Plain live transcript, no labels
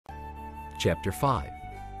chapter 5.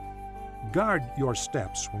 Guard your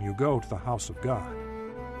steps when you go to the house of God.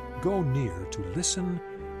 Go near to listen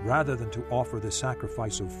rather than to offer the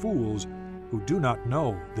sacrifice of fools who do not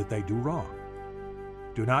know that they do wrong.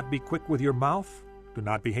 Do not be quick with your mouth, do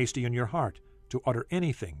not be hasty in your heart to utter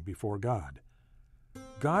anything before God.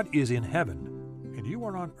 God is in heaven, and you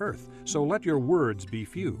are on earth, so let your words be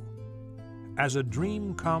few. As a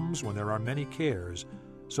dream comes when there are many cares,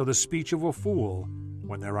 so the speech of a fool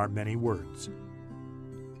when there are many words.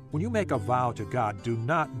 When you make a vow to God, do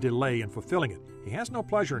not delay in fulfilling it. He has no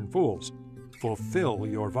pleasure in fools. Fulfill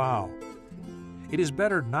your vow. It is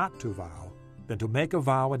better not to vow than to make a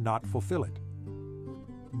vow and not fulfill it.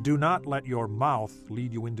 Do not let your mouth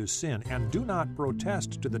lead you into sin, and do not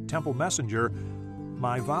protest to the temple messenger,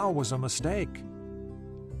 "My vow was a mistake."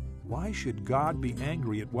 Why should God be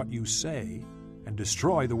angry at what you say and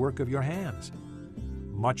destroy the work of your hands?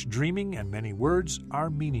 Much dreaming and many words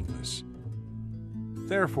are meaningless.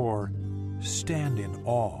 Therefore, stand in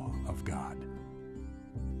awe of God.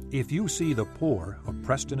 If you see the poor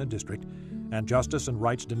oppressed in a district, and justice and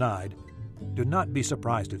rights denied, do not be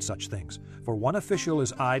surprised at such things, for one official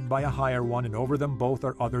is eyed by a higher one, and over them both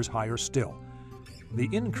are others higher still. The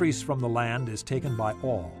increase from the land is taken by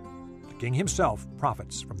all. The king himself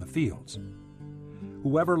profits from the fields.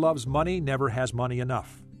 Whoever loves money never has money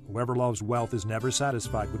enough. Whoever loves wealth is never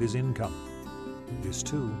satisfied with his income. This,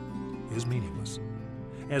 too, is meaningless.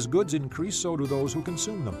 As goods increase, so do those who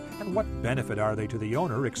consume them. And what benefit are they to the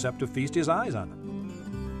owner except to feast his eyes on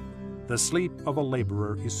them? The sleep of a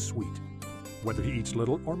laborer is sweet, whether he eats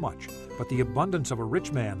little or much, but the abundance of a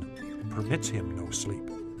rich man permits him no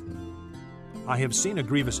sleep. I have seen a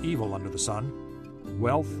grievous evil under the sun,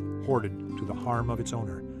 wealth hoarded to the harm of its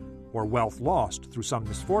owner, or wealth lost through some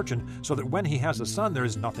misfortune, so that when he has a son there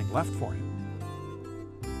is nothing left for him.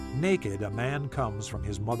 Naked a man comes from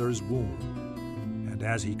his mother's womb, and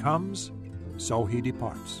as he comes, so he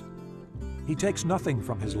departs. He takes nothing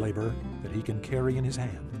from his labor that he can carry in his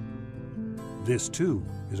hand. This, too,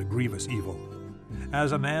 is a grievous evil.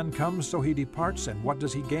 As a man comes, so he departs, and what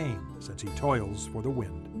does he gain, since he toils for the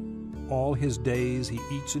wind? All his days he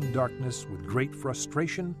eats in darkness with great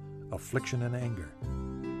frustration, affliction, and anger.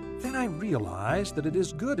 Then I realized that it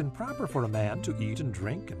is good and proper for a man to eat and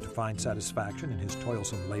drink and to find satisfaction in his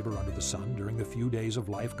toilsome labor under the sun during the few days of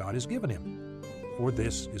life God has given him, for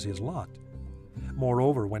this is his lot.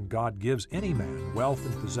 Moreover, when God gives any man wealth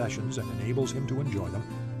and possessions and enables him to enjoy them,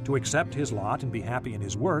 to accept his lot and be happy in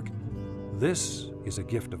his work, this is a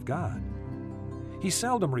gift of God. He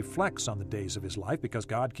seldom reflects on the days of his life because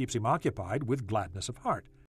God keeps him occupied with gladness of heart.